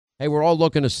Hey, we're all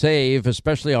looking to save,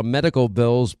 especially on medical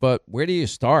bills, but where do you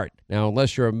start? Now,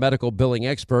 unless you're a medical billing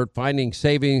expert, finding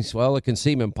savings, well, it can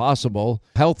seem impossible.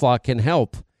 HealthLock can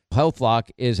help. HealthLock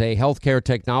is a healthcare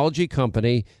technology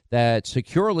company that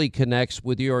securely connects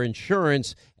with your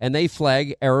insurance, and they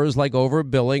flag errors like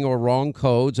overbilling or wrong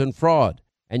codes and fraud.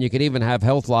 And you can even have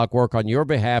HealthLock work on your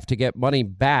behalf to get money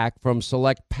back from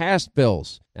select past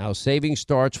bills. Now, saving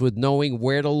starts with knowing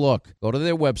where to look. Go to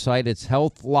their website. It's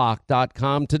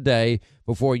healthlock.com today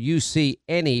before you see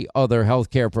any other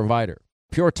healthcare provider.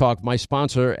 Pure Talk, my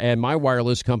sponsor and my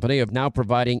wireless company, of now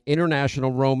providing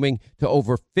international roaming to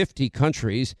over 50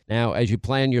 countries. Now, as you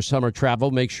plan your summer travel,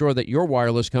 make sure that your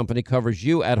wireless company covers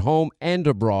you at home and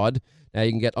abroad. Now,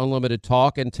 you can get unlimited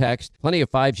talk and text, plenty of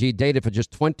 5G data for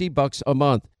just $20 a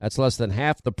month. That's less than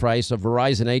half the price of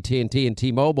Verizon, AT&T, and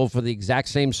T-Mobile for the exact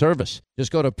same service.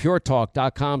 Just go to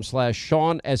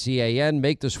puretalk.com/Sean, S-E-A-N.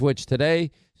 Make the switch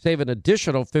today. Save an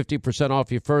additional 50%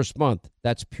 off your first month.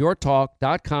 That's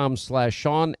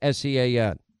puretalk.com/Sean,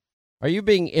 S-E-A-N. Are you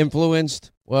being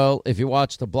influenced? Well, if you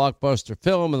watched a blockbuster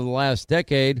film in the last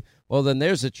decade, well, then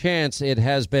there's a chance it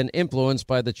has been influenced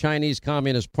by the Chinese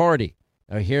Communist Party.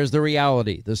 Now, here's the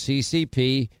reality. The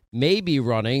CCP may be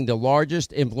running the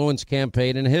largest influence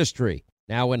campaign in history.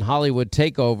 Now, in Hollywood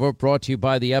Takeover, brought to you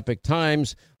by the Epoch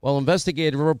Times, well,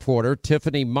 investigative reporter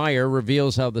Tiffany Meyer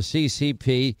reveals how the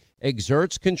CCP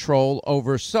exerts control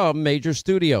over some major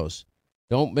studios.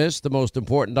 Don't miss the most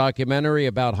important documentary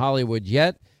about Hollywood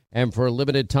yet. And for a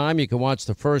limited time, you can watch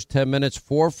the first 10 minutes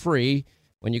for free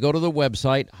when you go to the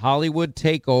website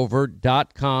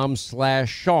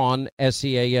hollywoodtakeover.com/Sean,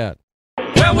 S-E-A-N.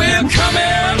 Well, we're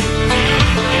coming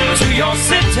to your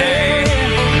city.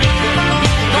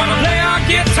 Gonna play our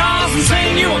guitars and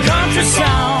sing you a country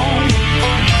song.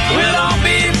 We'll all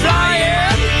be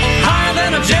flying higher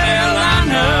than a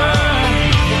jetliner.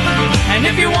 And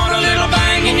if you want a little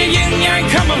bang in your yin-yang,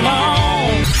 come along.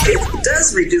 It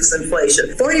does reduce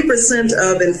inflation. 40%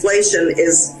 of inflation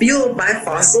is fueled by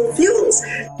fossil fuels.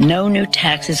 No new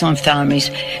taxes on families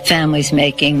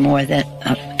making more than,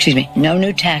 no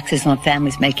new taxes on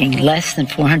families making less than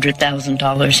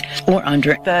 $400,000 or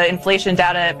under. The inflation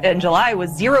data in July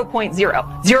was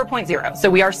 0.0.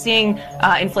 So we are seeing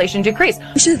inflation decrease.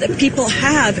 That people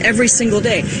have every single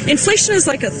day. Inflation is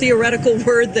like a theoretical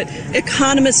word that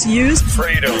economists use.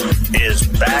 Freedom is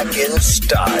back in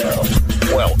style.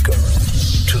 Welcome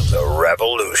to the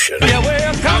revolution. Yeah,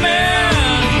 we're coming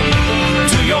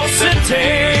to your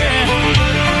city.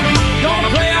 Gonna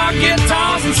play our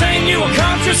guitars and sing you a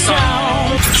country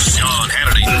song. Sean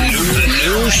Hannity. The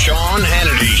new Sean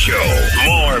Hannity Show.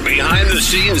 More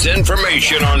behind-the-scenes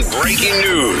information on breaking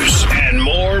news and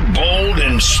more bold,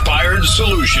 inspired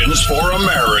solutions for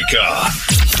America.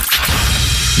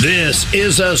 This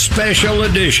is a special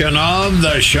edition of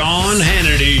the Sean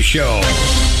Hannity Show.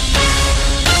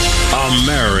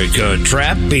 America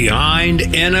trapped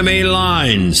behind enemy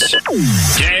lines.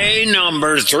 Day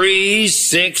number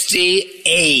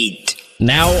 368.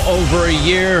 Now over a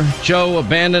year, Joe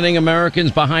abandoning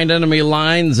Americans behind enemy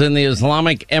lines in the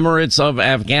Islamic Emirates of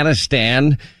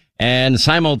Afghanistan and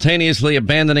simultaneously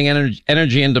abandoning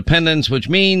energy independence, which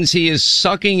means he is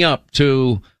sucking up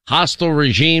to hostile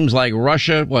regimes like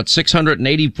Russia.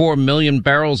 684 million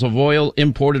barrels of oil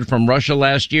imported from Russia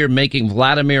last year, making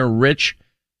Vladimir rich,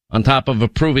 on top of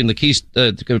approving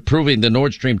the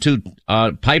Nord Stream 2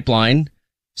 pipeline,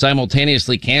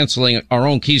 simultaneously canceling our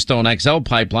own Keystone XL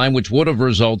pipeline, which would have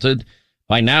resulted,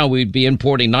 by now we'd be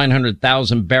importing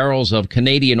 900,000 barrels of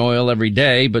Canadian oil every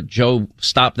day. But Joe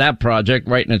stopped that project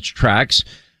right in its tracks,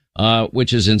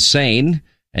 which is insane.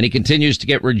 And he continues to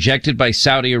get rejected by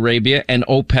Saudi Arabia and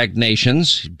OPEC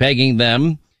nations, begging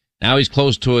them. Now he's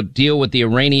close to a deal with the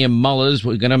Iranian mullahs.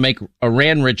 We're going to make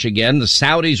Iran rich again. The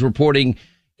Saudis reporting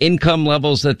income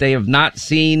levels that they have not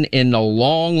seen in a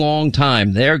long, long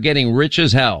time. They're getting rich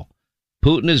as hell.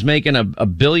 Putin is making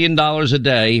 $1 billion a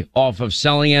day off of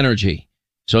selling energy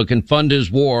so it can fund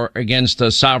his war against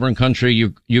a sovereign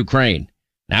country, Ukraine.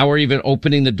 Now we're even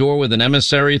opening the door with an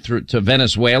emissary to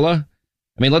Venezuela.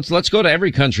 I mean, let's go to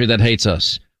every country that hates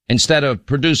us instead of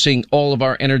producing all of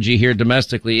our energy here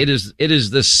domestically. It is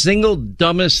the single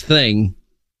dumbest thing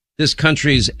this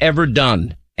country's ever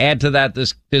done. Add to that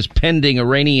this pending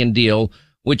Iranian deal,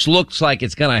 which looks like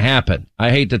it's going to happen.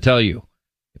 I hate to tell you.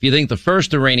 If you think the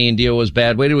first Iranian deal was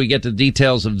bad, wait till we get the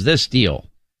details of this deal.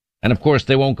 And of course,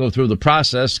 they won't go through the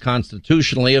process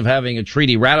constitutionally of having a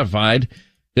treaty ratified,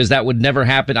 because that would never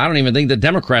happen. I don't even think the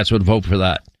Democrats would vote for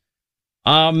that.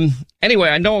 Anyway,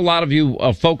 I know a lot of you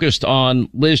focused on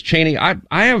Liz Cheney. I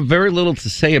have very little to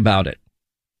say about it.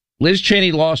 Liz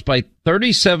Cheney lost by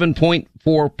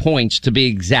 37.4 points to be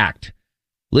exact.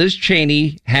 Liz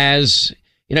Cheney has,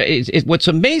 what's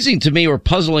amazing to me or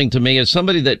puzzling to me as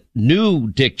somebody that knew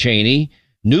Dick Cheney,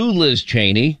 knew Liz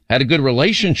Cheney, had a good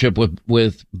relationship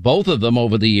with both of them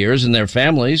over the years and their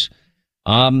families.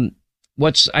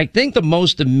 What's, I think, the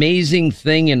most amazing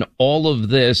thing in all of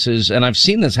this is, and I've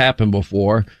seen this happen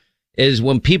before, is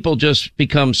when people just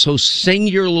become so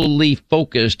singularly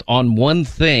focused on one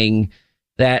thing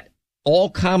that all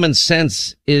common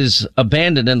sense is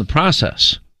abandoned in the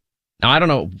process. Now, I don't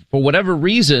know, for whatever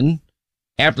reason,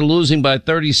 after losing by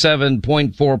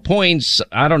 37.4 points,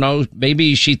 I don't know,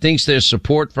 maybe she thinks there's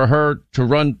support for her to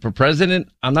run for president.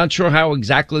 I'm not sure how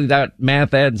exactly that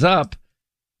math adds up.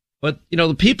 But,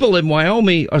 the people in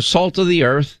Wyoming are salt of the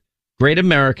earth, great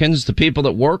Americans, the people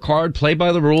that work hard, play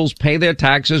by the rules, pay their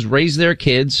taxes, raise their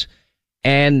kids,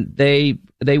 and they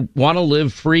want to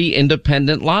live free,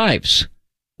 independent lives,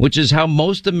 which is how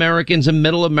most Americans in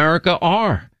middle America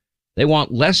are. They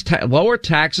want lower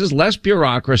taxes, less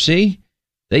bureaucracy.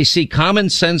 They see common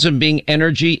sense in being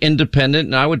energy independent,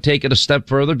 and I would take it a step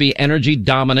further, be energy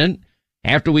dominant.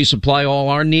 After we supply all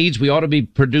our needs, we ought to be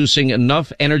producing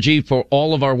enough energy for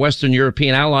all of our Western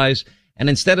European allies. And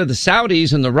instead of the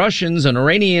Saudis and the Russians and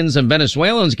Iranians and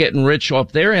Venezuelans getting rich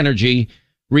off their energy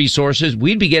resources,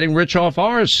 we'd be getting rich off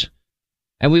ours.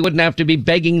 And we wouldn't have to be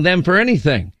begging them for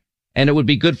anything. And it would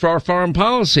be good for our foreign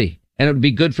policy. And it would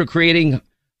be good for creating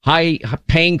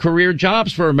high-paying career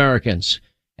jobs for Americans.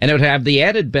 And it would have the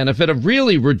added benefit of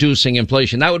really reducing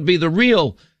inflation. That would be the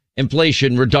real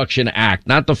Inflation Reduction Act,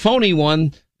 not the phony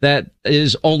one that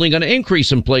is only going to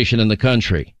increase inflation in the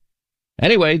country.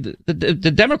 Anyway,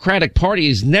 the Democratic Party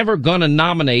is never going to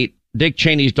nominate Dick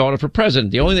Cheney's daughter for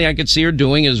president. The only thing I could see her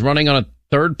doing is running on a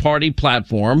third-party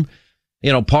platform,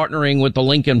 partnering with the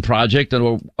Lincoln Project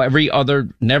and every other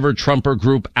never-Trumper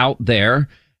group out there.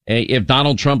 If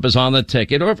Donald Trump is on the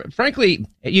ticket, or frankly,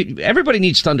 everybody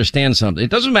needs to understand something.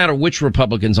 It doesn't matter which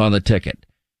Republican's on the ticket.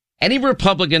 Any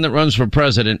Republican that runs for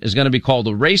president is going to be called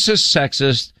a racist,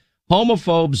 sexist,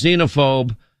 homophobe,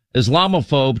 xenophobe,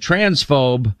 Islamophobe,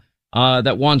 transphobe,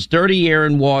 that wants dirty air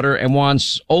and water and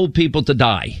wants old people to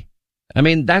die. I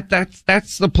mean, that's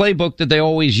the playbook that they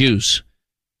always use.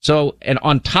 So, and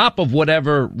on top of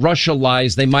whatever Russia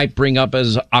lies they might bring up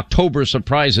as October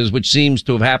surprises, which seems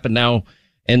to have happened now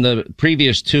in the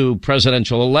previous two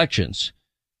presidential elections.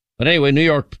 But anyway, New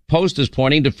York Post is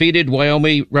pointing, defeated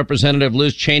Wyoming Representative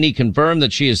Liz Cheney confirmed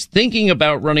that she is thinking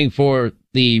about running for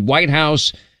the White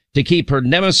House to keep her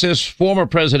nemesis, former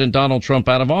President Donald Trump,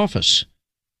 out of office.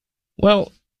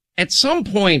 Well, at some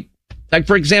point, like,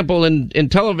 for example, in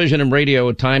television and radio,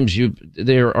 at times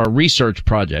there are research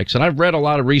projects, and I've read a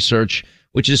lot of research,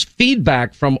 which is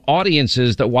feedback from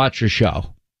audiences that watch your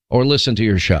show or listen to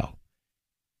your show.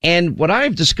 And what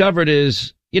I've discovered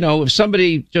is, if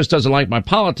somebody just doesn't like my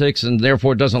politics and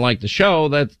therefore doesn't like the show,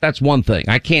 that's one thing.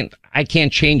 I can't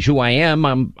change who I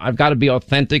am. I've got to be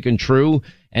authentic and true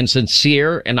and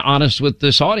sincere and honest with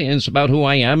this audience about who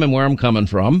I am and where I'm coming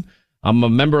from. I'm a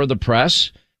member of the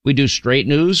press. We do straight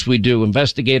news. We do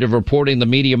investigative reporting the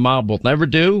media mob will never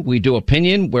do. We do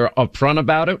opinion. We're upfront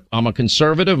about it. I'm a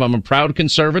conservative. I'm a proud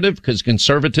conservative because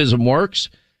conservatism works.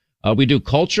 We do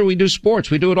culture. We do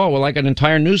sports. We do it all. We're like an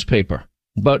entire newspaper,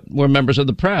 but we're members of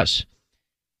the press.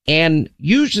 And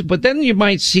usually, but then you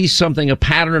might see a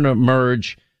pattern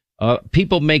emerge,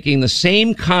 people making the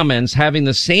same comments, having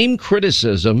the same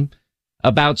criticism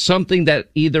about something that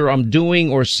either I'm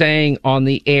doing or saying on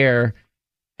the air.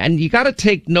 And you got to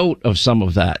take note of some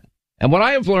of that. And what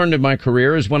I have learned in my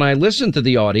career is when I listen to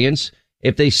the audience,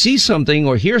 if they see something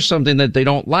or hear something that they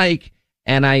don't like,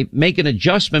 and I make an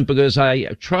adjustment because I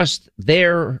trust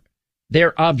their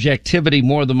objectivity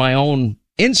more than my own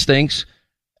instincts,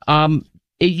 it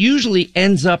usually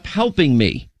ends up helping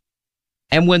me.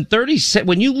 And when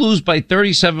you lose by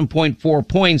 37.4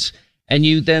 points and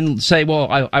you then say,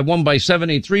 well, I won by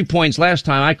 73 points last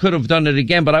time, I could have done it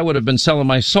again, but I would have been selling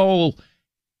my soul.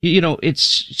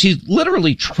 She's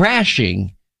literally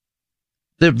trashing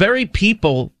the very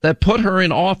people that put her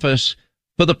in office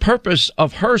for the purpose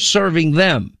of her serving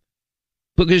them.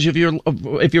 Because if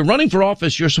you're running for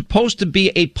office, you're supposed to be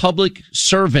a public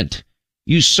servant.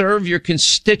 You serve your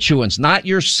constituents, not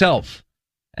yourself.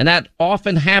 And that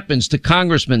often happens to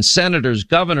congressmen, senators,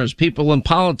 governors, people in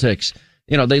politics.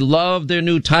 They love their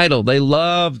new title. They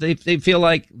feel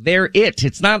like they're it.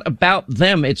 It's not about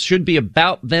them. It should be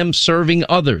about them serving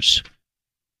others.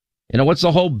 What's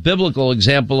the whole biblical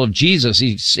example of Jesus?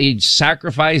 He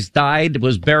sacrificed, died,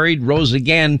 was buried, rose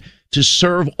again to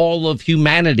serve all of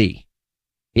humanity.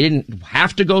 He didn't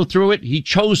have to go through it. He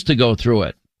chose to go through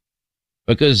it.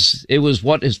 because it was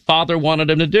what his father wanted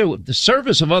him to do. The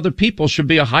service of other people should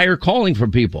be a higher calling for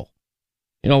people.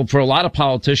 You know, for a lot of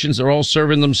politicians, they're all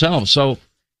serving themselves. So,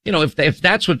 you know, if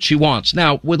that's what she wants.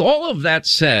 Now, with all of that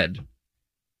said,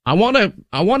 I want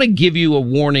to give you a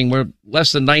warning. We're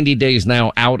less than 90 days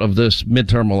now out of this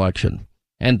midterm election,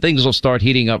 and things will start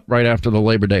heating up right after the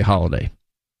Labor Day holiday.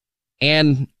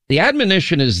 And the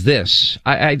admonition is this.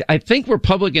 I think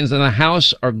Republicans in the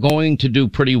House are going to do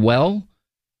pretty well.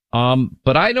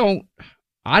 But I don't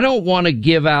want to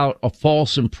give out a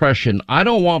false impression. I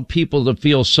don't want people to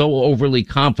feel so overly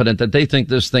confident that they think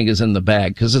this thing is in the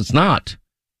bag, because it's not.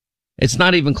 It's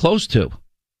not even close to.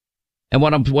 And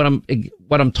what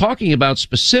I'm talking about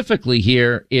specifically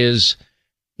here is,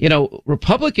 you know,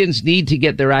 Republicans need to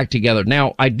get their act together.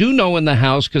 Now, I do know in the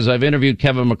House, because I've interviewed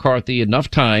Kevin McCarthy enough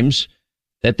times,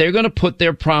 that they're going to put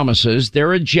their promises,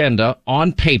 their agenda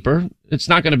on paper. It's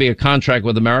not going to be a contract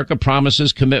with America.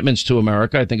 Promises, commitments to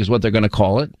America, I think is what they're going to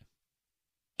call it.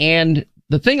 And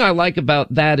the thing I like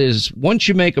about that is once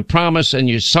you make a promise and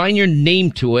you sign your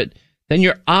name to it, then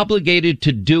you're obligated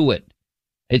to do it.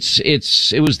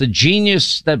 It was the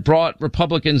genius that brought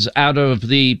Republicans out of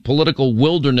the political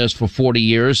wilderness for 40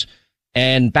 years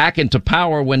and back into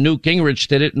power when Newt Gingrich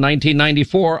did it in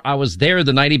 1994. I was there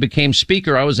the night he became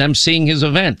speaker. I was emceeing his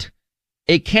event.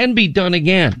 It can be done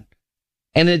again.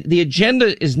 And the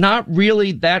agenda is not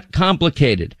really that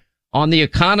complicated. On the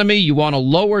economy, you want to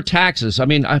lower taxes. I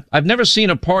mean, I've never seen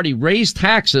a party raise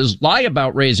taxes, lie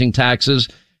about raising taxes,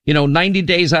 90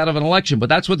 days out of an election. But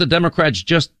that's what the Democrats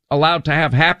just allowed to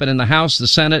have happen in the House, the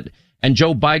Senate, and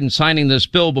Joe Biden signing this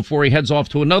bill before he heads off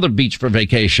to another beach for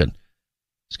vacation.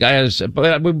 This guy is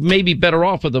maybe better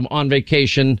off with him on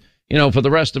vacation, for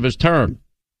the rest of his term.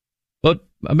 But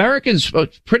Americans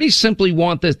pretty simply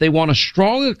want this. They want a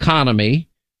strong economy.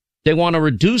 They want to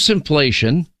reduce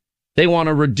inflation. They want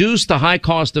to reduce the high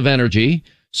cost of energy.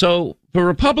 So for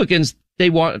Republicans,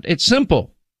 it's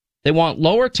simple. They want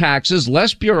lower taxes,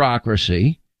 less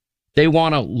bureaucracy. They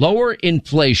want to lower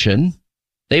inflation.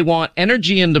 They want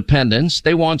energy independence.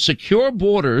 They want secure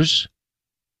borders.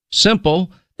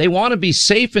 Simple. They want to be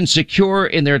safe and secure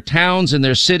in their towns, in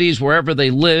their cities, wherever they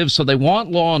live. So they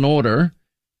want law and order.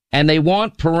 And they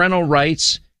want parental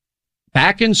rights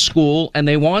back in school. And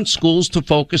they want schools to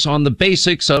focus on the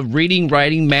basics of reading,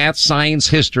 writing, math, science,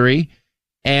 history,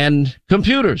 and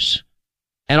computers.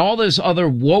 And all this other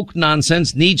woke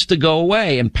nonsense needs to go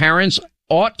away. And parents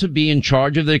ought to be in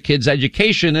charge of their kids'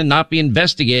 education and not be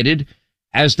investigated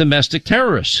as domestic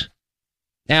terrorists.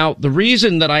 Now, the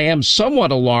reason that I am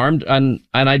somewhat alarmed, and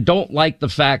I don't like the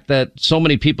fact that so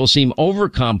many people seem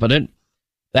overconfident,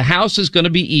 the House is going to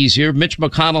be easier. Mitch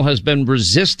McConnell has been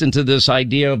resistant to this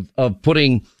idea of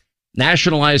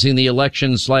nationalizing the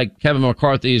elections like Kevin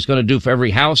McCarthy is going to do for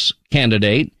every House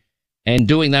candidate, and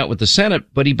doing that with the Senate.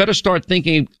 But he better start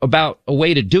thinking about a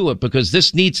way to do it, because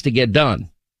this needs to get done.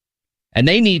 And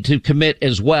they need to commit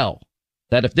as well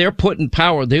that if they're put in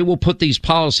power, they will put these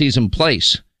policies in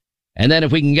place. And then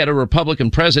if we can get a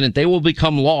Republican president, they will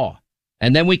become law.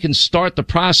 And then we can start the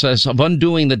process of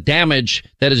undoing the damage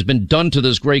that has been done to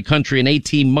this great country in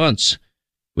 18 months.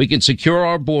 We can secure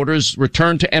our borders,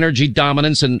 return to energy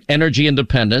dominance and energy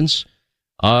independence.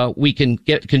 We can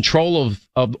get control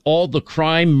of all the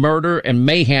crime, murder, and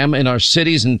mayhem in our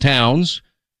cities and towns.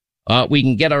 We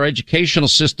can get our educational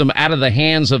system out of the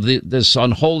hands of this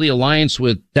unholy alliance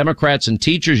with Democrats and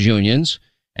teachers unions,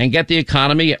 and get the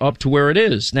economy up to where it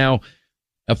is. Now,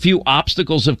 a few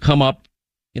obstacles have come up.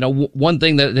 One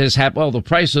thing that has happened, well, the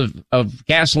price of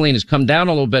gasoline has come down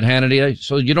a little bit, Hannity,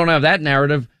 so you don't have that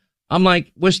narrative. I'm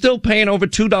like, we're still paying over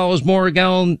 $2 more a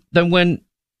gallon than when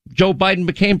Joe Biden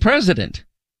became president.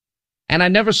 And I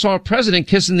never saw a president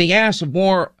kissing the ass of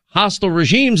more hostile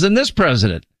regimes than this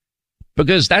president,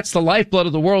 because that's the lifeblood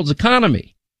of the world's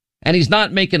economy. And he's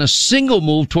not making a single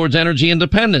move towards energy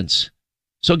independence.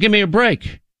 So give me a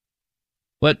break.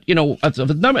 But,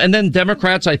 and then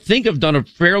Democrats, I think, have done a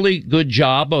fairly good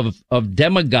job of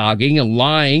demagoguing and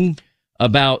lying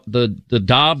about the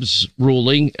Dobbs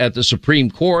ruling at the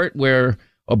Supreme Court, where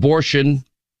abortion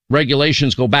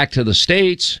regulations go back to the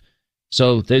states.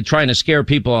 So they're trying to scare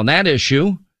people on that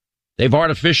issue. They've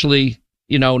artificially,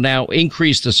 now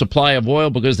increased the supply of oil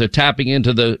because they're tapping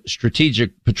into the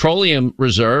strategic petroleum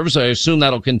reserves. I assume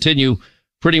that'll continue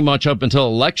pretty much up until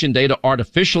election day to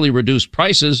artificially reduce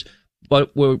prices.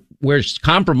 But we're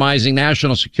compromising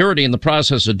national security in the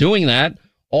process of doing that.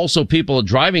 Also, people are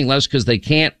driving less because they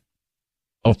can't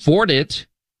afford it.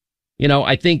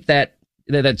 I think that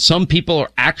some people are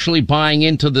actually buying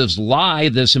into this lie,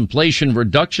 this inflation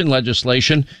reduction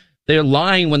legislation. They're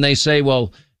lying when they say,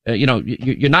 well,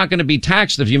 you're not going to be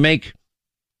taxed if you make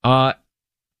under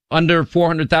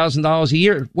 $400,000 a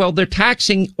year. Well, they're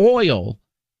taxing oil,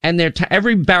 and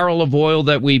every barrel of oil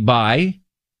that we buy,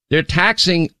 they're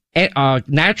taxing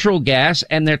natural gas,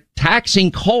 and they're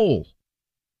taxing coal.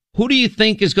 Who do you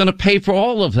think is going to pay for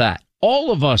all of that?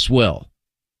 All of us will.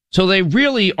 So they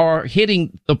really are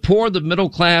hitting the poor, the middle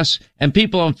class, and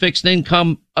people on fixed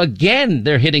income. Again,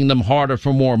 they're hitting them harder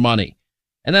for more money.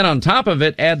 And then on top of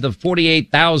it, add the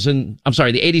 87,000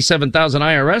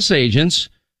 IRS agents.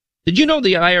 Did you know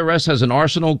the IRS has an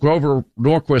arsenal? Grover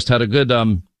Norquist had a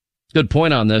good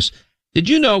point on this. Did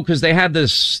you know, because they had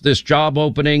this job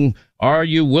opening, are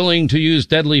you willing to use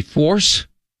deadly force?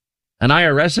 An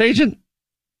IRS agent?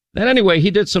 And anyway,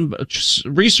 he did some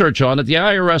research on it. The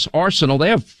IRS arsenal, they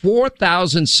have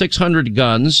 4,600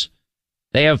 guns.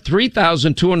 They have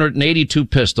 3,282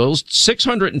 pistols,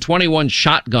 621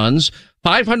 shotguns,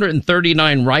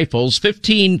 539 rifles,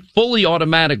 15 fully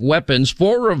automatic weapons,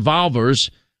 4 revolvers.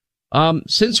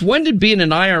 Since when did being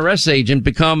an IRS agent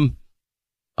become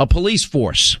a police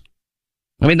force?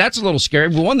 I mean, that's a little scary.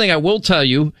 But one thing I will tell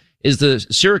you is the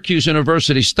Syracuse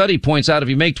University study points out if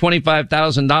you make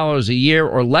 $25,000 a year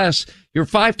or less, you're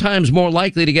 5 times more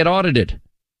likely to get audited.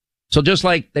 So just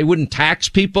like they wouldn't tax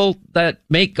people that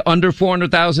make under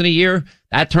 $400,000 a year,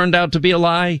 that turned out to be a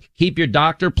lie. Keep your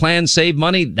doctor plan, save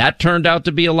money, that turned out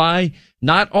to be a lie.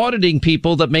 Not auditing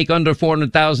people that make under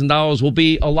 $400,000 will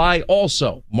be a lie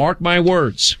also. Mark my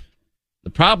words. The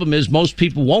problem is most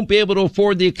people won't be able to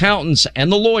afford the accountants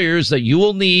and the lawyers that you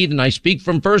will need, and I speak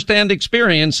from firsthand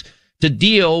experience, to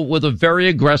deal with a very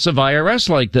aggressive IRS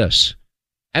like this.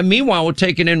 And meanwhile, we're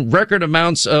taking in record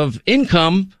amounts of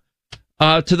income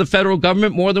to the federal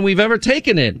government, more than we've ever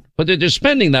taken in. But they're just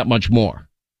spending that much more.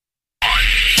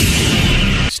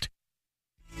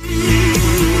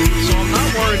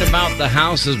 About the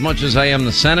House as much as I am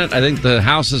the Senate. I think the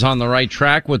House is on the right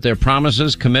track with their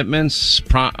promises, commitments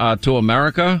to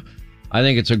America. I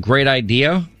think it's a great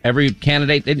idea. Every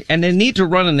candidate, and they need to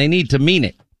run and they need to mean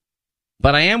it.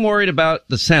 But I am worried about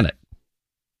the Senate.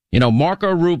 You know,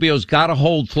 Marco Rubio's got to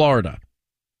hold Florida.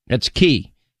 It's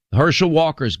key. Herschel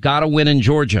Walker's got to win in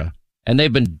Georgia. And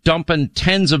they've been dumping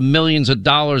tens of millions of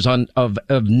dollars of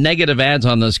negative ads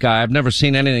on this guy. I've never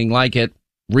seen anything like it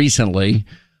recently.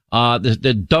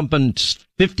 They're dumping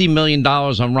 $50 million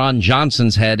on Ron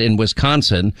Johnson's head in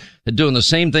Wisconsin. They're doing the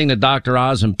same thing to Dr.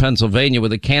 Oz in Pennsylvania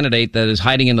with a candidate that is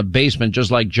hiding in the basement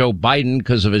just like Joe Biden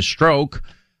because of his stroke.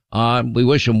 We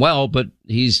wish him well, but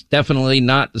he's definitely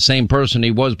not the same person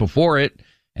he was before it.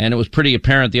 And it was pretty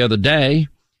apparent the other day.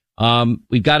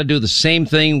 We've got to do the same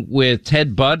thing with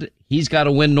Ted Budd. He's got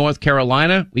to win North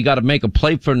Carolina. We got to make a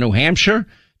play for New Hampshire.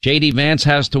 J.D. Vance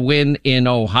has to win in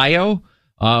Ohio.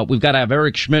 We've got to have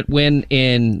Eric Schmidt win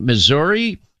in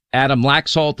Missouri, Adam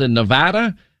Laxalt in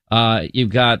Nevada.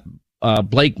 You've got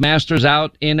Blake Masters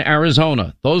out in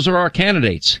Arizona. Those are our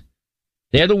candidates.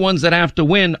 They're the ones that have to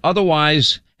win.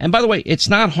 Otherwise, and by the way, it's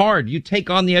not hard. You take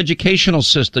on the educational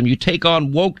system. You take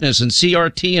on wokeness and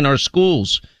CRT in our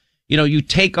schools. You know, you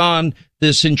take on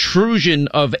this intrusion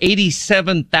of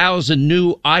 87,000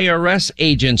 new IRS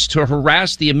agents to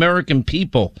harass the American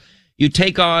people. You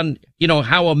take on, you know,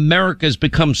 how America's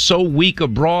become so weak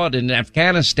abroad in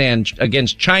Afghanistan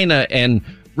against China and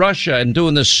Russia and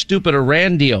doing this stupid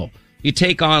Iran deal. You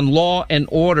take on law and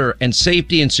order and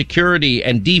safety and security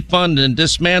and defund and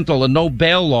dismantle and no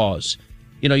bail laws.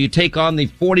 You know, you take on the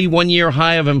 41-year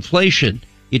high of inflation.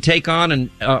 You take on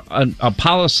a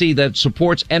policy that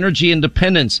supports energy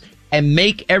independence and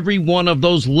make every one of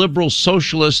those liberal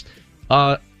socialist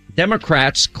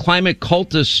Democrats, climate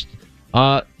cultists,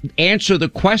 answer the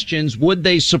questions, would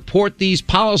they support these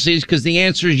policies? Because the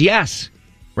answer is yes.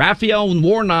 Raphael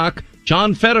Warnock,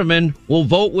 John Fetterman will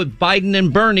vote with Biden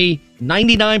and Bernie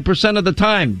 99% of the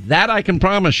time. That I can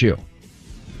promise you.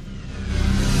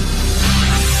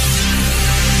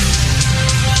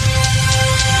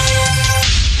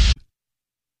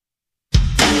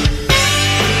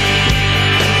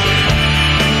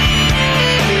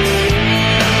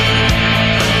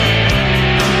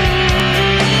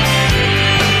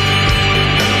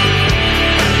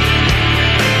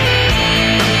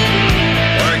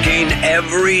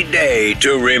 Every day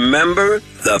to remember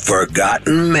the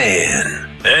forgotten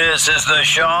man. This is the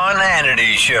Sean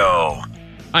Hannity Show. All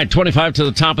right, 25 to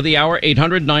the top of the hour,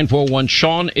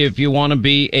 800-941-SEAN if you want to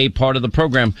be a part of the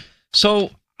program.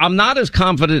 So I'm not as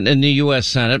confident in the U.S.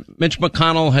 Senate. Mitch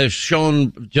McConnell has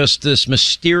shown just this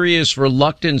mysterious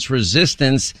reluctance,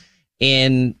 resistance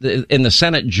in the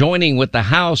Senate joining with the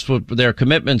House for their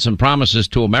commitments and promises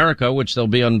to America, which they'll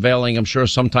be unveiling, I'm sure,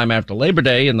 sometime after Labor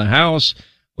Day in the House,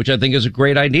 which I think is a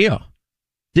great idea.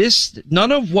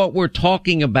 none of what we're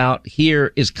talking about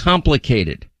here is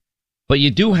complicated, but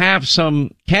you do have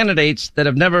some candidates that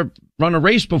have never run a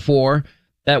race before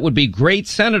that would be great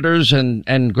senators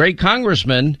and great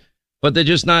congressmen, but they're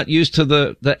just not used to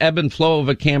the ebb and flow of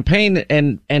a campaign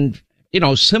and, you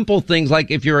know, simple things like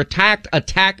if you're attacked,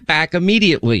 attack back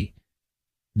immediately.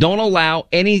 Don't allow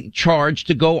any charge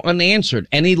to go unanswered,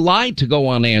 any lie to go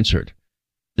unanswered.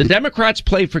 The Democrats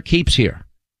play for keeps here.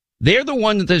 They're the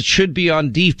ones that should be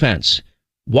on defense.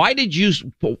 Why did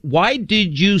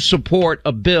you support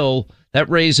a bill that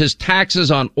raises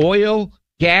taxes on oil,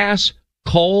 gas,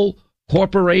 coal,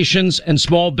 corporations, and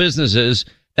small businesses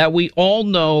that we all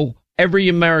know every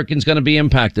American's going to be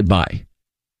impacted by?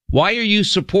 Why are you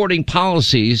supporting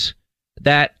policies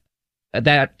that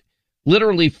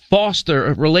literally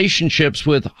foster relationships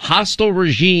with hostile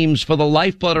regimes for the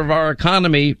lifeblood of our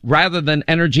economy rather than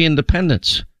energy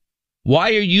independence?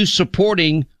 Why are you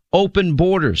supporting open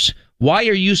borders? Why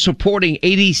are you supporting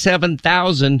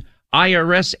 87,000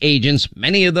 IRS agents?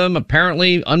 Many of them,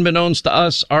 apparently, unbeknownst to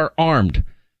us, are armed.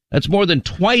 That's more than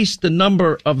twice the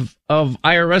number of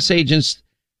IRS agents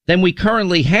than we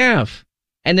currently have.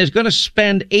 And there's going to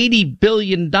spend $80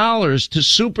 billion to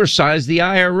supersize the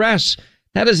IRS.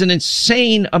 That is an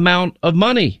insane amount of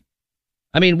money.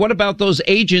 I mean, what about those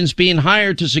agents being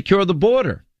hired to secure the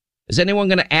border? Is anyone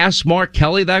going to ask Mark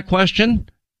Kelly that question?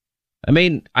 I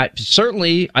mean, I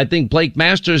think Blake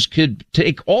Masters could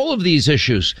take all of these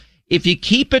issues. If you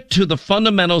keep it to the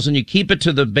fundamentals and you keep it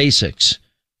to the basics,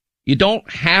 you don't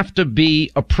have to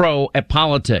be a pro at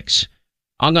politics.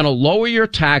 I'm going to lower your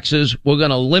taxes. We're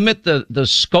going to limit the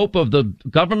scope of the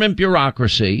government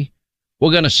bureaucracy.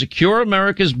 We're going to secure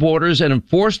America's borders and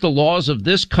enforce the laws of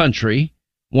this country.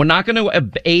 We're not going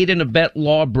to aid and abet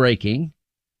law breaking.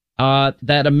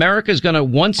 That America is going to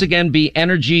once again be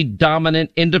energy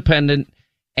dominant, independent,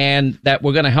 and that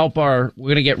we're going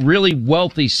to get really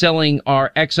wealthy selling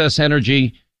our excess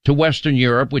energy to Western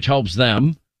Europe, which helps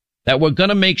them. That we're going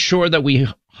to make sure that we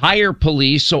hire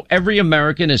police so every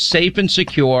American is safe and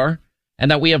secure,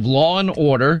 and that we have law and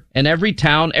order in every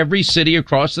town, every city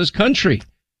across this country.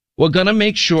 We're going to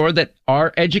make sure that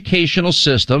our educational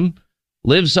system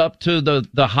lives up to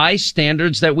the high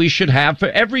standards that we should have for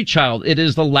every child. It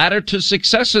is the ladder to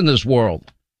success in this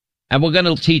world. And we're going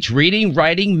to teach reading,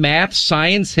 writing, math,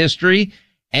 science, history,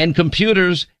 and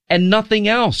computers, and nothing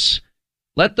else.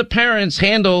 Let the parents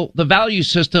handle the value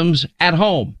systems at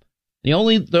home. The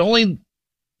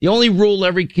only rule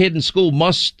every kid in school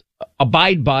must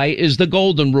abide by is the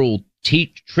golden rule.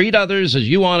 Treat others as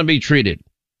you want to be treated.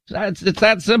 It's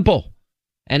that simple.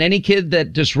 And any kid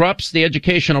that disrupts the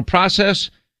educational process,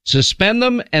 suspend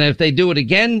them. And if they do it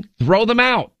again, throw them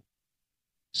out.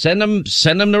 Send them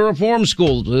to reform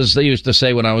school, as they used to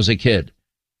say when I was a kid.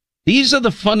 These are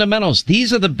the fundamentals.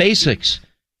 These are the basics.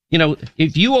 You know,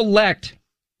 if you elect,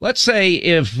 let's say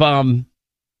if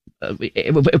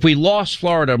we lost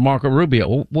Florida, Marco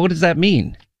Rubio, what does that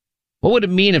mean? What would it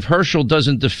mean if Herschel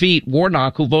doesn't defeat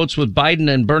Warnock, who votes with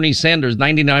Biden and Bernie Sanders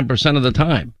 99% of the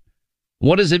time?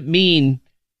 What does it mean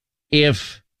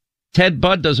if Ted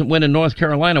Budd doesn't win in North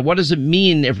Carolina? What does it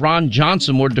mean if Ron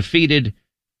Johnson were defeated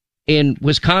in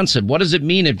Wisconsin? What does it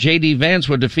mean if J.D. Vance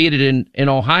were defeated in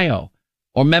Ohio?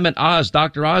 Or Mehmet Oz,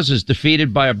 Dr. Oz, is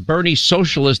defeated by a Bernie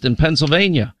socialist in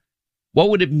Pennsylvania? What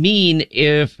would it mean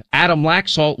if Adam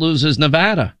Laxalt loses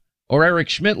Nevada or Eric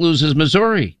Schmidt loses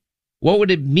Missouri? What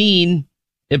would it mean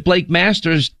if Blake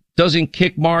Masters doesn't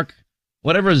kick Mark,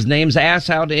 whatever his name's, ass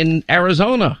out in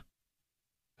Arizona?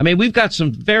 I mean, we've got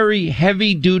some very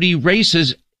heavy duty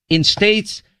races in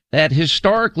states that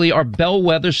historically are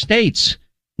bellwether states.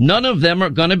 None of them are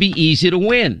going to be easy to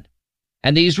win.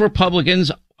 And these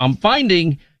Republicans, I'm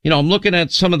finding, I'm looking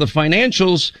at some of the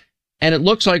financials, and it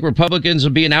looks like Republicans are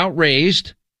being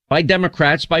outraised by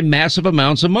Democrats by massive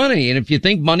amounts of money. And if you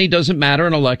think money doesn't matter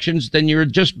in elections, then you're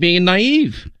just being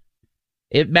naive.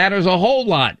 It matters a whole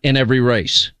lot in every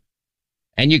race.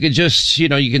 And you can just, you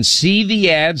can see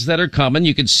the ads that are coming.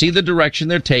 You can see the direction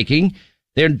they're taking.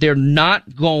 They're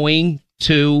not going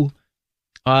to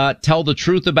tell the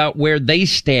truth about where they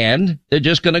stand. They're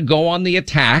just going to go on the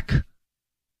attack.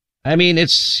 I mean,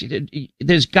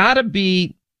 there's got to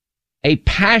be a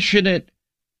passionate,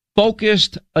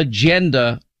 focused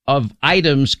agenda of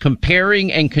items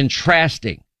comparing and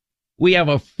contrasting. We have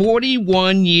a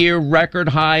 41-year record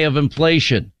high of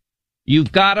inflation.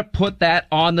 You've got to put that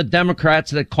on the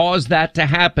Democrats that caused that to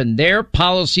happen. Their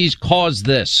policies caused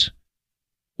this.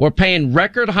 We're paying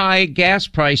record high gas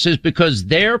prices because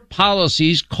their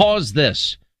policies caused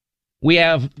this. We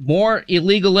have more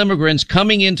illegal immigrants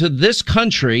coming into this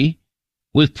country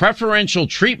with preferential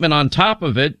treatment on top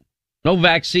of it No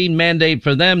vaccine mandate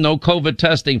for them. No COVID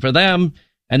testing for them.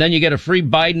 And then you get a free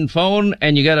Biden phone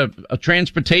and you get a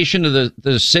transportation to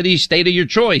the city, state of your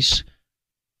choice.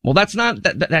 Well, that's not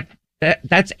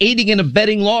that's aiding and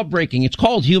abetting law breaking. It's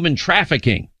called human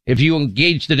trafficking if you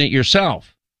engaged in it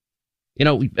yourself. You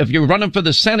know, if you're running for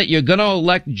the Senate, you're going to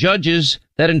elect judges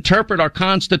that interpret our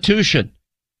Constitution,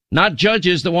 not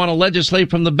judges that want to legislate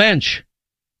from the bench.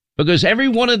 Because every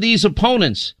one of these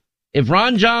opponents, if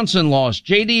Ron Johnson lost,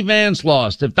 J.D. Vance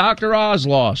lost, if Dr. Oz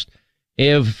lost,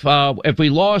 if we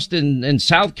lost in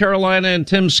South Carolina and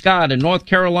Tim Scott, in North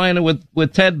Carolina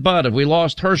with Ted Budd, if we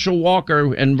lost Herschel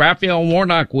Walker and Raphael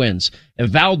Warnock wins,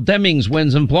 if Val Demings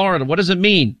wins in Florida, what does it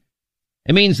mean?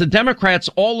 It means the Democrats,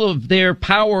 all of their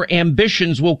power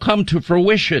ambitions will come to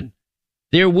fruition.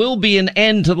 There will be an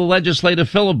end to the legislative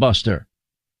filibuster.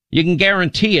 You can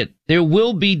guarantee it. There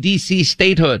will be D.C.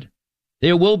 statehood.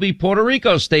 There will be Puerto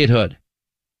Rico statehood.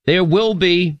 There will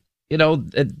be,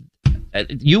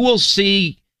 you will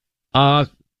see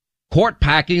court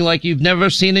packing like you've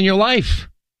never seen in your life.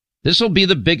 This will be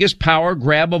the biggest power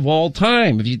grab of all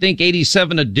time. If you think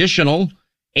 87 additional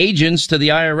agents to the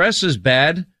IRS is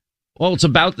bad, well,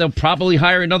 they'll probably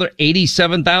hire another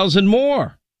 87,000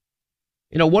 more.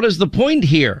 What is the point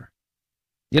here?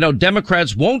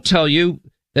 Democrats won't tell you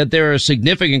that there are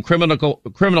significant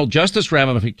criminal justice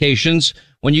ramifications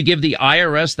when you give the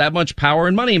IRS that much power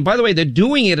and money. And by the way, they're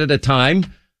doing it at a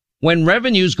time when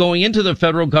revenues going into the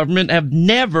federal government have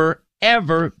never,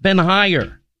 ever been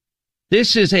higher.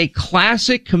 This is a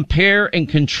classic compare and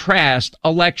contrast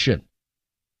election.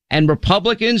 And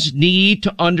Republicans need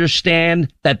to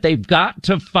understand that they've got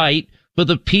to fight for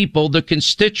the people, the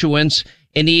constituents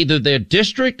in either their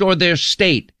district or their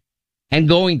state. And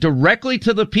going directly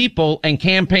to the people and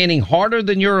campaigning harder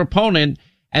than your opponent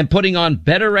and putting on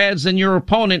better ads than your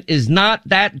opponent is not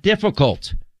that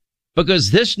difficult.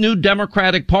 Because this new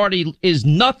Democratic Party is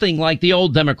nothing like the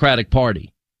old Democratic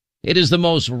Party. It is the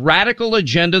most radical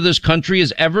agenda this country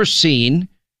has ever seen.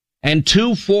 And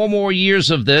 4 more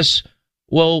years of this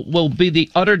will be the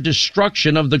utter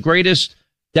destruction of the greatest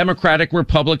democratic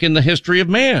republic in the history of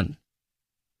man.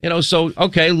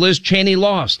 Okay, Liz Cheney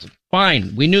lost.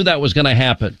 Fine. We knew that was going to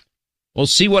happen. We'll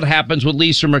see what happens with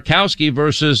Lisa Murkowski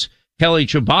versus Kelly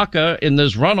Tshibaka in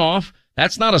this runoff.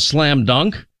 That's not a slam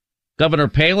dunk. Governor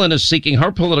Palin is seeking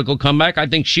her political comeback. I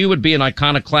think she would be an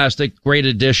iconoclastic great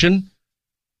addition.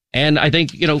 And I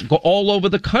think, go all over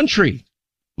the country.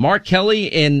 Mark Kelly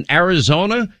in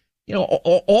Arizona.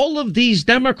 All of these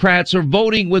Democrats are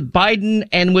voting with Biden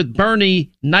and with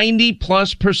Bernie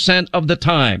 90+% of the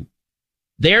time.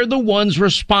 They're the ones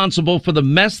responsible for the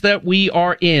mess that we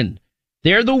are in.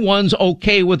 They're the ones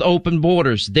okay with open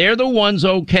borders. They're the ones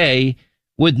okay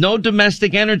with no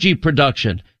domestic energy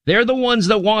production. They're the ones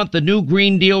that want the new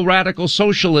Green Deal radical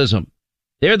socialism.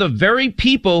 They're the very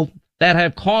people that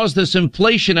have caused this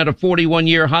inflation at a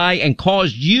 41-year high and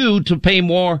caused you to pay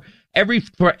more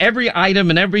for every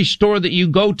item in every store that you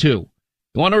go to. You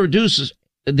want to reduce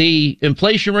the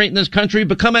inflation rate in this country?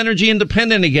 Become energy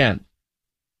independent again.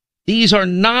 These are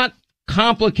not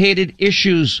complicated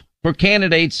issues for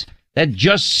candidates that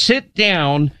just sit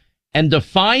down and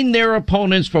define their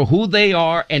opponents for who they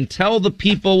are and tell the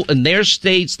people in their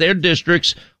states, their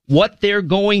districts, what they're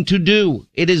going to do.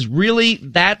 It is really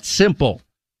that simple.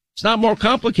 It's not more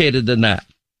complicated than that.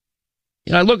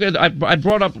 I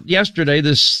brought up yesterday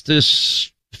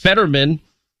this Fetterman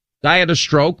guy had a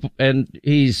stroke and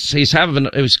he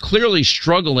was clearly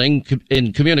struggling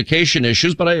in communication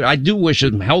issues, but I do wish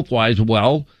him health-wise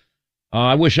well.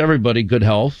 I wish everybody good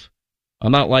health.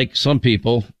 I'm not like some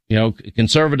people,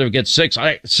 conservative gets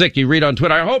sick. You read on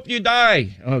Twitter, I hope you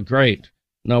die. Oh, great.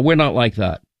 No, we're not like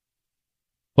that.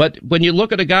 But when you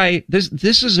look at a guy, this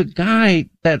is a guy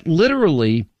that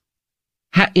literally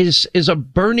is a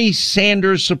Bernie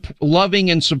Sanders loving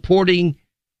and supporting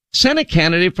Senate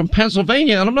candidate from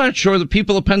Pennsylvania, and I'm not sure the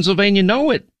people of Pennsylvania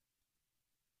know it.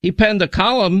 He penned a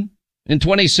column in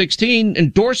 2016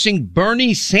 endorsing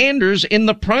Bernie Sanders in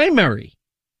the primary.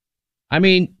 I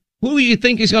mean, who do you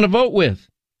think he's going to vote with?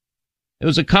 It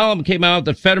was a column that came out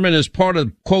that Fetterman is part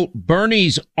of, quote,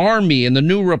 Bernie's army in the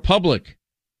new republic,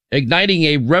 igniting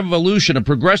a revolution, a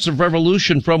progressive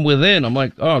revolution from within. I'm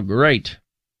like, oh, great.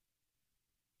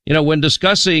 When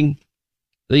discussing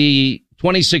the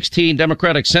 2016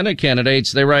 Democratic Senate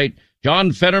candidates, they write,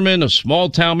 John Fetterman, a small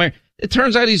town mayor. It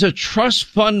turns out he's a trust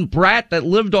fund brat that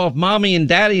lived off mommy and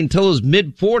daddy until his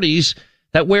mid-40s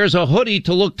that wears a hoodie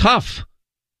to look tough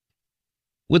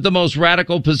with the most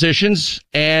radical positions.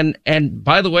 And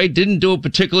by the way, didn't do a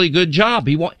particularly good job.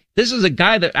 This is a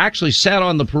guy that actually sat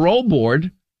on the parole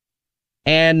board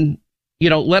and,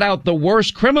 let out the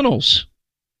worst criminals.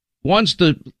 Wants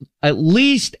to at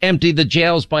least empty the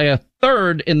jails by a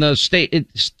third in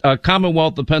the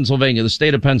Commonwealth of Pennsylvania, the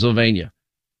state of Pennsylvania.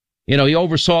 He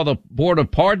oversaw the Board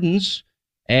of Pardons,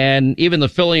 and even the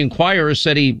Philly Inquirer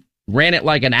said he ran it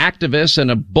like an activist and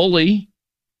a bully.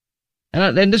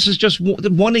 And this is just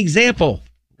one example.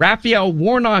 Raphael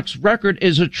Warnock's record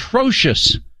is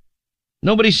atrocious.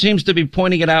 Nobody seems to be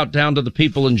pointing it out down to the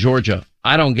people in Georgia.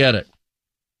 I don't get it.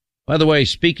 By the way,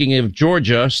 speaking of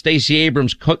Georgia, Stacey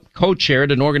Abrams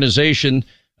co-chaired an organization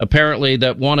apparently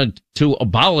that wanted to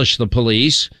abolish the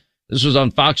police. This was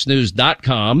on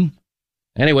FoxNews.com.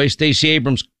 Anyway, Stacey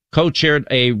Abrams co-chaired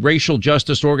a racial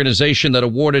justice organization that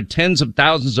awarded tens of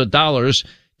thousands of dollars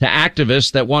to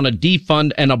activists that want to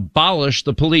defund and abolish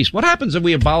the police. What happens if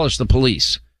we abolish the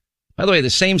police? By the way, the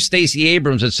same Stacey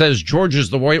Abrams that says Georgia's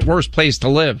the worst place to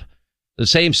live. The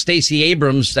same Stacey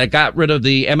Abrams that got rid of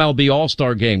the MLB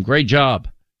All-Star Game. Great job.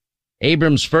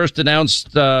 Abrams first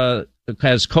announced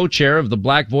as co-chair of the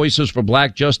Black Voices for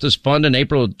Black Justice Fund in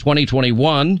April of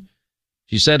 2021.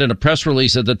 She said in a press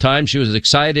release at the time she was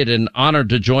excited and honored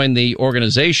to join the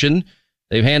organization.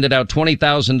 They've handed out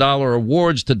 $20,000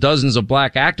 awards to dozens of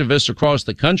black activists across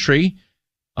the country.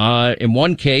 In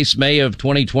one case, May of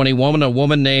 2021, a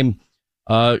woman named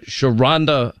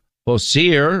Sharonda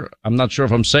Bossier, I'm not sure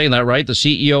if I'm saying that right, the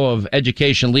CEO of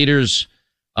Education Leaders,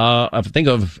 I think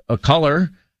of color,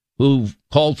 who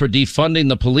called for defunding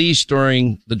the police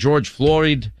during the George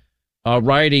Floyd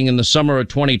rioting in the summer of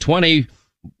 2020.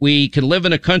 We can live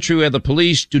in a country where the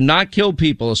police do not kill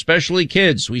people, especially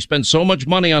kids. We spend so much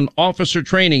money on officer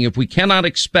training. If we cannot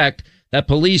expect that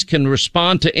police can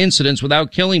respond to incidents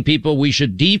without killing people, we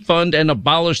should defund and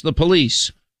abolish the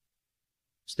police.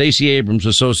 Stacey Abrams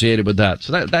associated with that.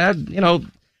 So that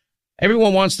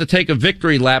everyone wants to take a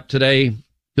victory lap today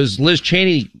because Liz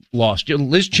Cheney lost.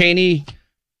 Liz Cheney,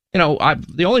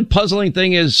 the only puzzling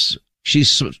thing is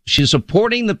she's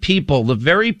supporting the people, the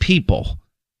very people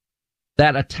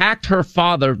that attacked her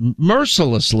father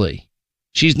mercilessly.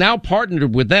 She's now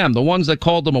partnered with them, the ones that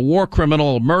called him a war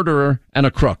criminal, a murderer, and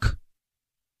a crook.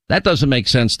 That doesn't make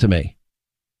sense to me.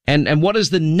 And what is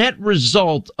the net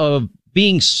result of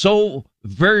being so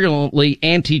virulently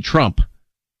anti-Trump?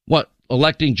 What,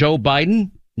 electing Joe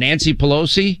Biden, Nancy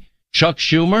Pelosi, Chuck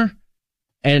Schumer?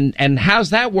 And how's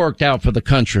that worked out for the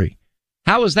country?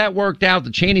 How has that worked out?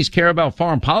 The Cheneys care about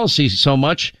foreign policy so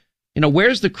much.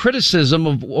 Where's the criticism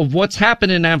of what's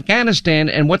happened in Afghanistan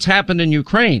and what's happened in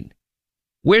Ukraine?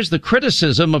 Where's the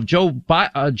criticism of Joe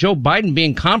Biden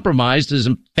being compromised as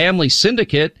a family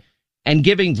syndicate and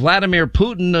giving Vladimir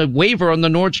Putin a waiver on the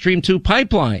Nord Stream 2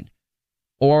 pipeline,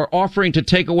 or offering to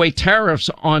take away tariffs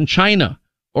on China,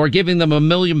 or giving them 1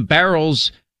 million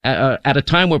barrels at a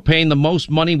time we're paying the most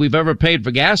money we've ever paid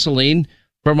for gasoline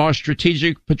from our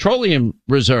strategic petroleum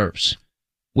reserves,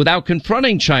 without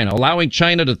confronting China, allowing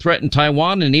China to threaten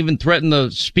Taiwan and even threaten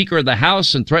the Speaker of the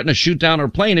House and threaten to shoot down her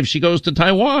plane if she goes to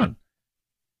Taiwan.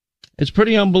 It's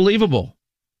pretty unbelievable.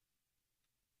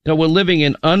 We're living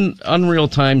in unreal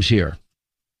times here.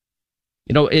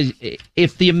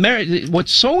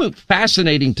 What's so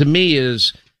fascinating to me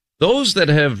is those that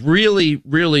have really,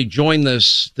 really joined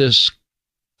this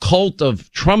cult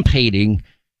of Trump hating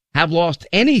have lost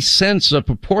any sense of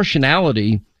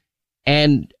proportionality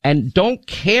and don't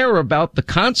care about the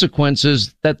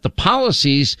consequences that the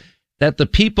policies that the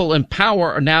people in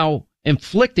power are now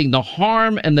inflicting, the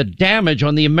harm and the damage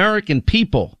on the American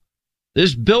people.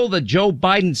 This bill that Joe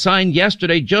Biden signed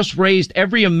yesterday just raised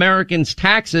every American's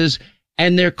taxes,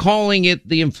 and they're calling it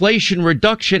the Inflation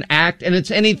Reduction Act, and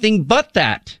it's anything but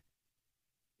that.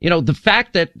 The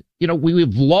fact that,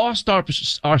 we've lost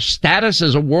our status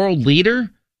as a world leader,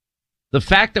 the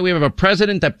fact that we have a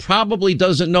president that probably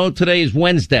doesn't know today is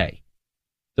Wednesday,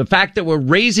 the fact that we're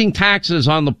raising taxes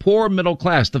on the poor middle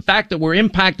class, the fact that we're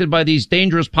impacted by these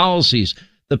dangerous policies,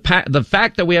 the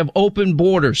fact that we have open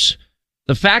borders,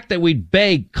 the fact that we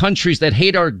beg countries that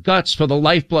hate our guts for the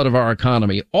lifeblood of our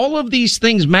economy, all of these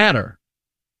things matter.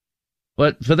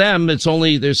 But for them,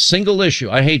 there's single issue.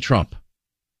 I hate Trump.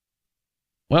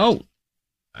 Well,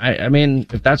 I mean,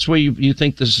 if that's where you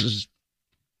think this is,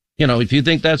 if you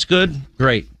think that's good,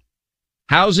 great.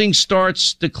 Housing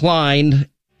starts declined.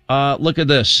 Look at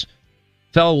this.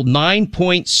 Fell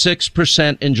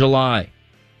 9.6% in July.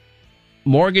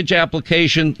 Mortgage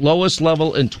application, lowest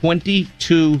level in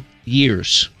 22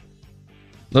 years.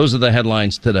 Those are the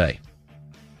headlines today.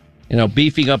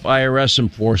 Beefing up IRS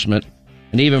enforcement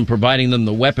and even providing them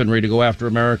the weaponry to go after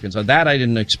Americans. That I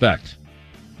didn't expect.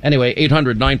 Anyway,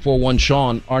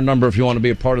 800-941-SEAN, our number if you want to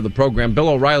be a part of the program. Bill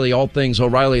O'Reilly, all things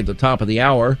O'Reilly at the top of the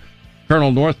hour.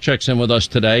 Colonel North checks in with us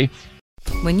today.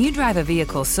 When you drive a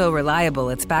vehicle so reliable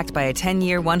it's backed by a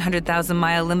 10-year,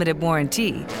 100,000-mile limited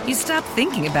warranty, you stop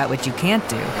thinking about what you can't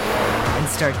do and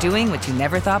start doing what you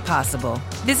never thought possible.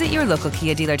 Visit your local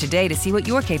Kia dealer today to see what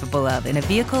you're capable of in a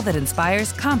vehicle that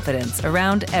inspires confidence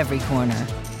around every corner.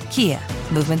 Kia,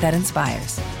 movement that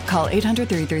inspires. Call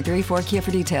 800-333-4KIA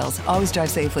for details. Always drive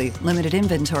safely. Limited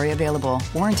inventory available.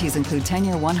 Warranties include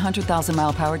 10-year,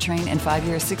 100,000-mile powertrain and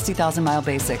 5-year, 60,000-mile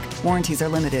basic. Warranties are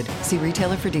limited. See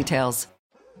retailer for details.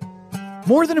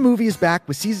 More Than a Movie is back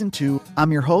with Season 2.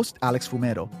 I'm your host, Alex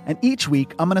Fumero, and each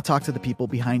week I'm going to talk to the people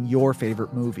behind your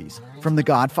favorite movies. From The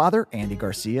Godfather, Andy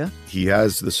Garcia. He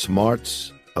has the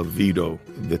smarts of Vito,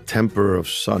 the temper of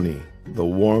Sonny, the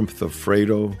warmth of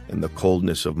Fredo, and the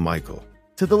coldness of Michael.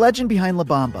 To the legend behind La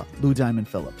Bamba, Lou Diamond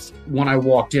Phillips. When I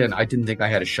walked in, I didn't think I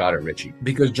had a shot at Richie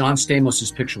because John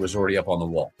Stamos' picture was already up on the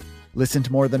wall. Listen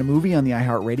to More Than a Movie on the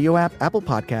iHeartRadio app, Apple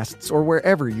Podcasts, or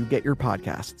wherever you get your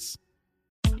podcasts.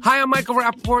 Hi, I'm Michael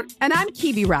Rappaport. And I'm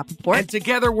Kibi Rappaport. And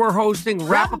together we're hosting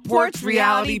Rappaport's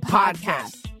Reality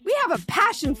Podcast. We have a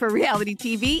passion for reality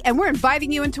TV, and we're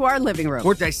inviting you into our living room.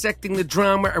 We're dissecting the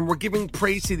drama, and we're giving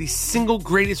praise to the single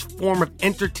greatest form of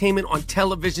entertainment on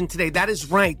television today. That is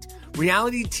right.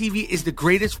 Reality TV is the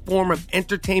greatest form of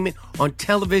entertainment on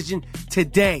television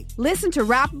today. Listen to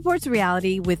Rappaport's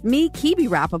Reality with me, Kibi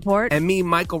Rappaport. And me,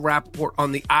 Michael Rappaport,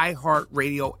 on the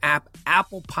iHeartRadio app,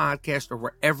 Apple Podcast, or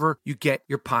wherever you get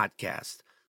your podcast.